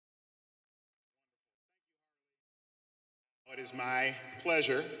It is my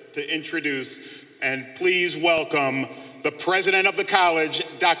pleasure to introduce and please welcome the president of the college,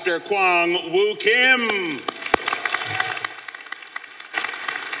 Dr. Kwang-Wu Kim.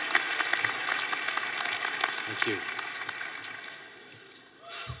 Thank you.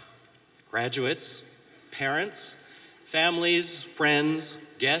 Graduates, parents, families, friends,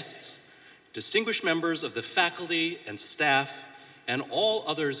 guests, distinguished members of the faculty and staff, and all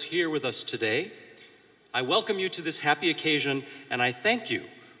others here with us today, I welcome you to this happy occasion, and I thank you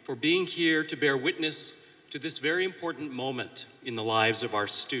for being here to bear witness to this very important moment in the lives of our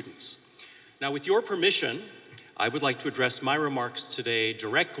students. Now, with your permission, I would like to address my remarks today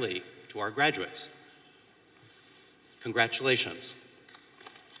directly to our graduates. Congratulations.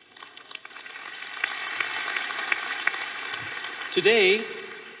 Today,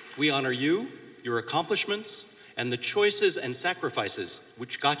 we honor you, your accomplishments, and the choices and sacrifices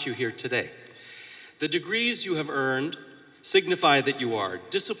which got you here today. The degrees you have earned signify that you are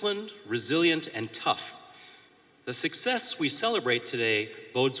disciplined, resilient, and tough. The success we celebrate today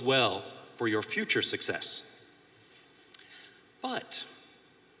bodes well for your future success. But,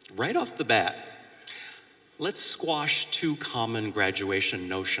 right off the bat, let's squash two common graduation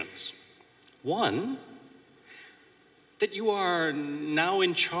notions. One, that you are now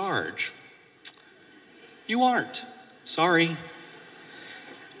in charge. You aren't. Sorry.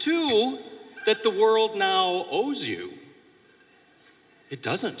 Two, that the world now owes you. It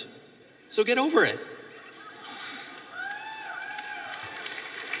doesn't. So get over it.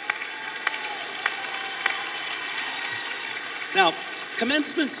 Now,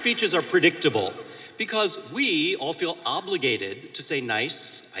 commencement speeches are predictable because we all feel obligated to say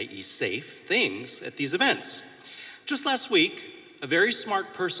nice, i.e. safe, things at these events. Just last week, a very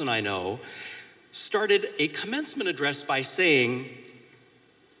smart person I know started a commencement address by saying,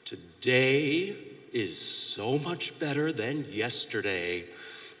 "Today is so much better than yesterday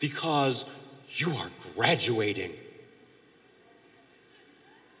because you are graduating."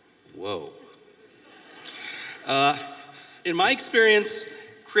 Whoa. In my experience,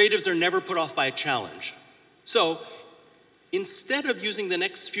 creatives are never put off by a challenge. So instead of using the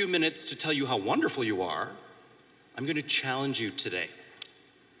next few minutes to tell you how wonderful you are, I'm going to challenge you today.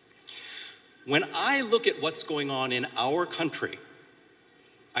 When I look at what's going on in our country,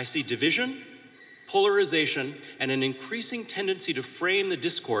 I see division, polarization, and an increasing tendency to frame the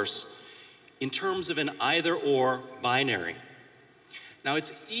discourse in terms of an either-or binary. Now,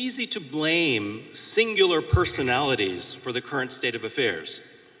 it's easy to blame singular personalities for the current state of affairs,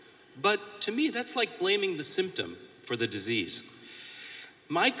 but to me, that's like blaming the symptom for the disease.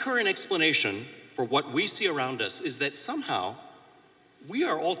 My current explanation for what we see around us is that somehow we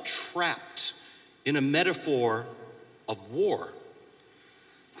are all trapped in a metaphor of war.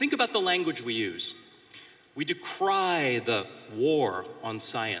 Think about the language we use. We decry the war on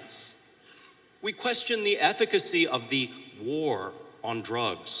science. We question the efficacy of the war on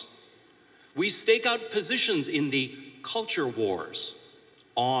drugs. We stake out positions in the culture wars,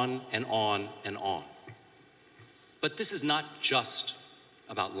 on and on and on. But this is not just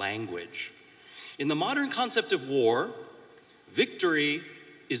about language. In the modern concept of war, victory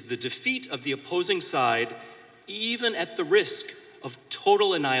is the defeat of the opposing side, even at the risk of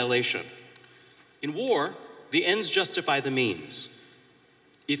total annihilation. In war, the ends justify the means.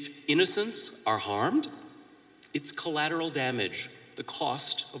 If innocents are harmed, it's collateral damage, the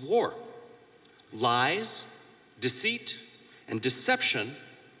cost of war. Lies, deceit, and deception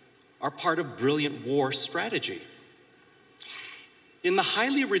are part of brilliant war strategy. In the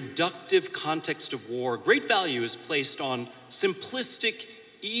highly reductive context of war, great value is placed on simplistic,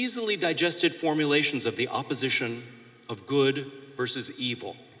 easily digested formulations of the opposition of good versus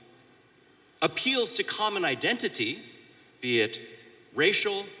evil. Appeals to common identity, be it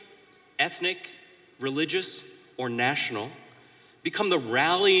racial, ethnic, religious, or national, become the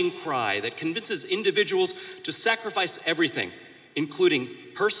rallying cry that convinces individuals to sacrifice everything, including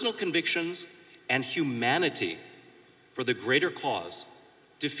personal convictions and humanity, for the greater cause,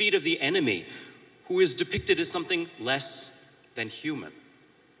 defeat of the enemy, who is depicted as something less than human.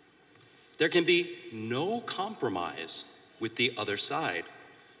 There can be no compromise with the other side.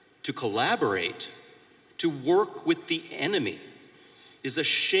 To collaborate, to work with the enemy, is a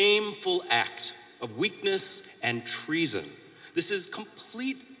shameful act of weakness and treason. This is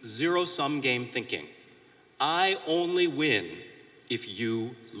complete zero-sum game thinking. I only win if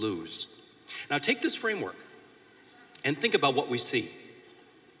you lose. Now take this framework and think about what we see.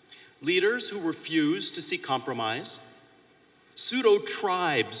 Leaders who refuse to seek compromise,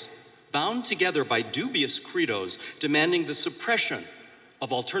 pseudo-tribes bound together by dubious credos demanding the suppression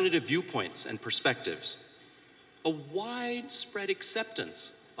of alternative viewpoints and perspectives, a widespread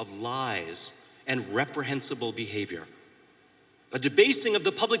acceptance of lies and reprehensible behavior, a debasing of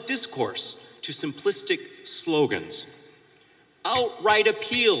the public discourse to simplistic slogans, outright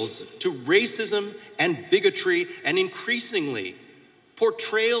appeals to racism and bigotry, and increasingly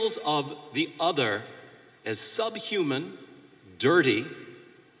portrayals of the other as subhuman, dirty,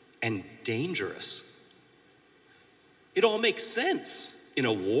 and dangerous. It all makes sense in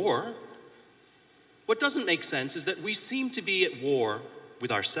a war. What doesn't make sense is that we seem to be at war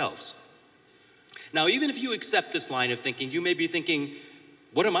with ourselves. Now, even if you accept this line of thinking, you may be thinking,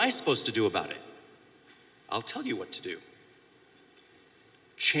 what am I supposed to do about it? I'll tell you what to do.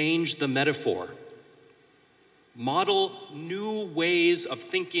 Change the metaphor. Model new ways of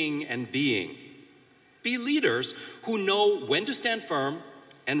thinking and being. Be leaders who know when to stand firm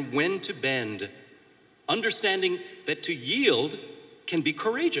and when to bend, understanding that to yield can be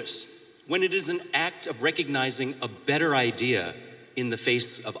courageous when it is an act of recognizing a better idea in the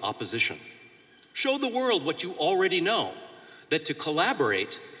face of opposition. Show the world what you already know, that to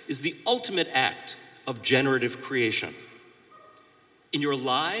collaborate is the ultimate act of generative creation. In your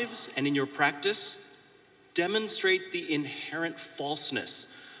lives and in your practice, demonstrate the inherent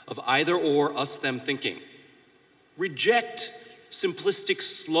falseness of either or, us, them thinking. Reject simplistic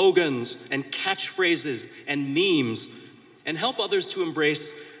slogans and catchphrases and memes, and help others to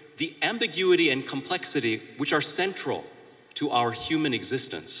embrace the ambiguity and complexity which are central to our human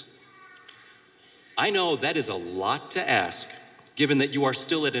existence. I know that is a lot to ask, given that you are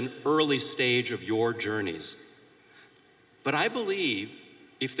still at an early stage of your journeys. But I believe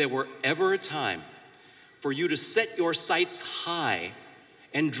if there were ever a time for you to set your sights high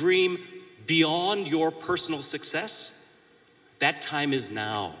and dream beyond your personal success, that time is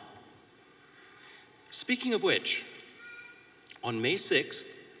now. Speaking of which, on May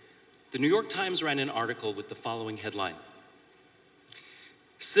 6th, the New York Times ran an article with the following headline: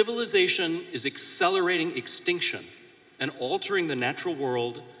 "Civilization is accelerating extinction and altering the natural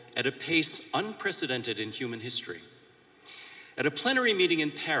world at a pace unprecedented in human history." At a plenary meeting in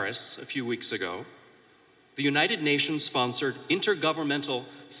Paris a few weeks ago, the United Nations-sponsored Intergovernmental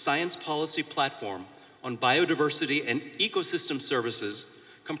Science Policy Platform on Biodiversity and Ecosystem Services,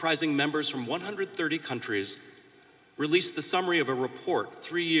 comprising members from 130 countries, released the summary of a report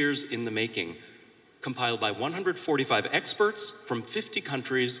 3 years in the making, compiled by 145 experts from 50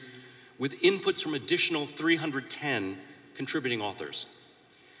 countries with inputs from additional 310 contributing authors.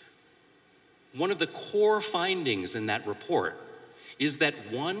 One of the core findings in that report is that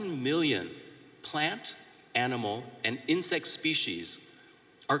 1 million plant, animal, and insect species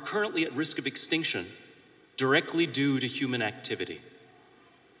are currently at risk of extinction directly due to human activity.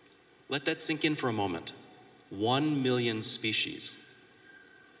 Let that sink in for a moment. 1 million species.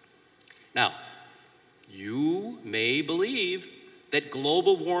 Now, you may believe that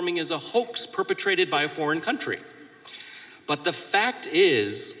global warming is a hoax perpetrated by a foreign country. But the fact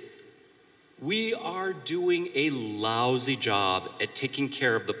is, we are doing a lousy job at taking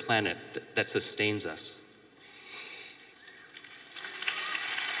care of the planet that sustains us.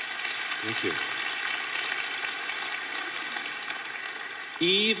 Thank you.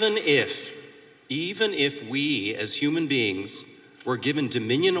 Even if we as human beings were given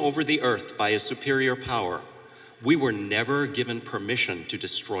dominion over the earth by a superior power, we were never given permission to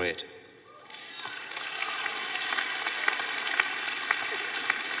destroy it.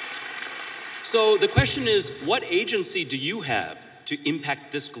 So the question is, what agency do you have to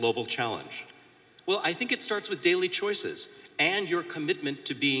impact this global challenge? Well, I think it starts with daily choices and your commitment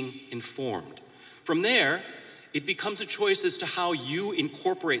to being informed. From there, it becomes a choice as to how you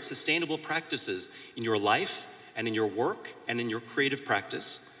incorporate sustainable practices in your life and in your work and in your creative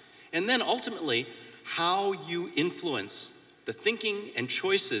practice. And then ultimately, how you influence the thinking and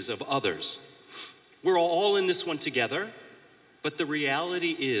choices of others. We're all in this one together, but the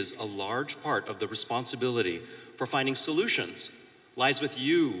reality is a large part of the responsibility for finding solutions lies with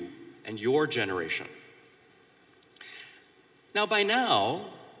you and your generation. Now, by now,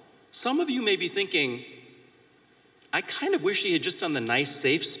 some of you may be thinking, I kind of wish he had just done the nice,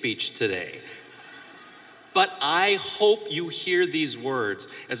 safe speech today. But I hope you hear these words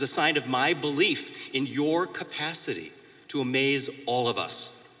as a sign of my belief in your capacity to amaze all of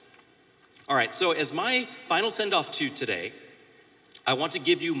us. All right, so as my final send-off to you today, I want to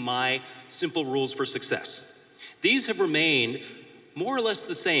give you my simple rules for success. These have remained more or less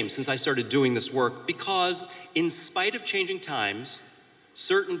the same since I started doing this work because in spite of changing times,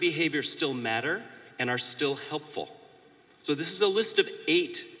 certain behaviors still matter and are still helpful. So this is a list of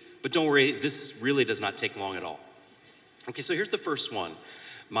 8, but don't worry, this really does not take long at all. Okay, so here's the first one.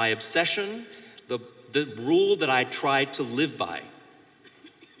 My obsession the rule that I try to live by.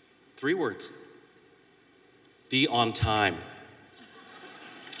 3 words. Be on time.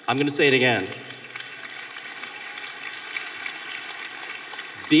 I'm going to say it again.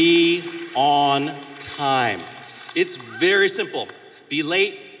 Be on time. It's very simple. Be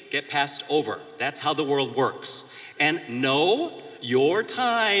late, get passed over. That's how the world works. And no, your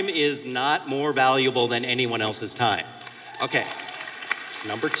time is not more valuable than anyone else's time. Okay,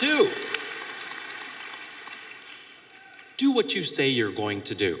 number 2. Do what you say you're going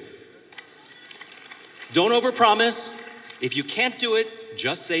to do. Don't overpromise. If you can't do it,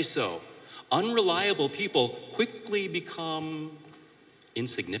 just say so. Unreliable people quickly become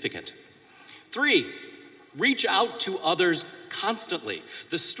insignificant. 3, reach out to others constantly.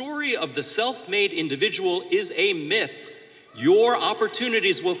 The story of the self-made individual is a myth. Your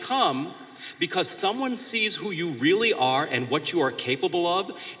opportunities will come because someone sees who you really are and what you are capable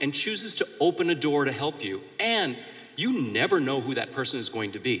of and chooses to open a door to help you. And you never know who that person is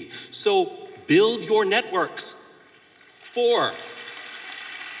going to be. So build your networks. 4,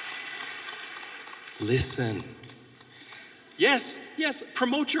 listen. Yes,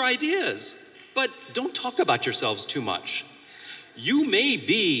 promote your ideas, but don't talk about yourselves too much. You may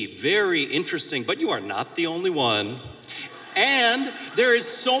be very interesting, but you are not the only one. And there is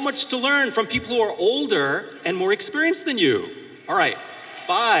so much to learn from people who are older and more experienced than you. All right,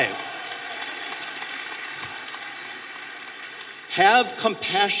 5. Have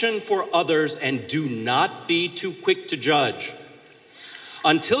compassion for others and do not be too quick to judge.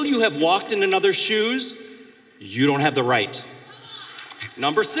 Until you have walked in another's shoes, you don't have the right.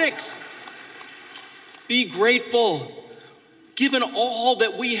 Number 6, be grateful. Given all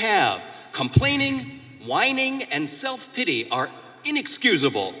that we have, complaining, whining, and self-pity are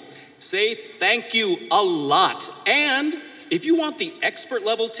inexcusable. Say thank you a lot. And if you want the expert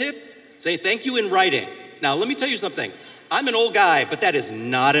level tip, say thank you in writing. Now, let me tell you something. I'm an old guy, but that is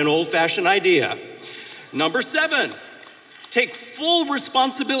not an old-fashioned idea. Number 7, take full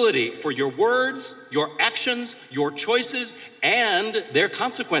responsibility for your words, your actions, your choices, and their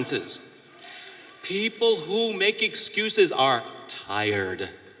consequences. People who make excuses are tired.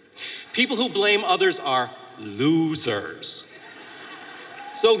 People who blame others are losers.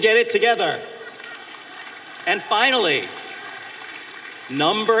 So get it together. And finally,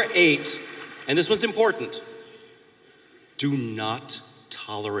 number 8, and this one's important. Do not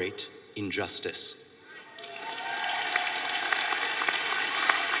tolerate injustice.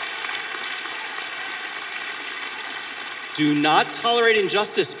 Do not tolerate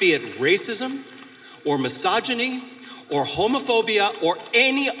injustice, be it racism or misogyny or homophobia or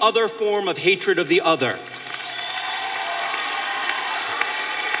any other form of hatred of the other.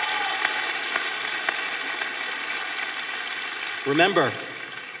 Remember,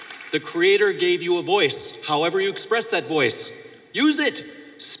 the Creator gave you a voice. However you express that voice, use it.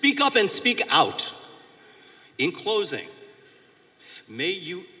 Speak up and speak out. In closing, may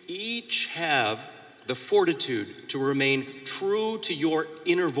you each have the fortitude to remain true to your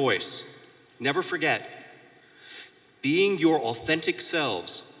inner voice. Never forget, being your authentic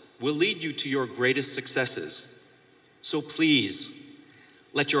selves will lead you to your greatest successes. So please,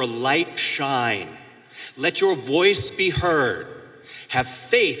 let your light shine. Let your voice be heard. Have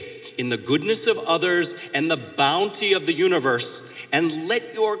faith in the goodness of others and the bounty of the universe, and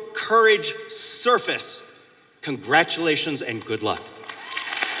let your courage surface. Congratulations and good luck.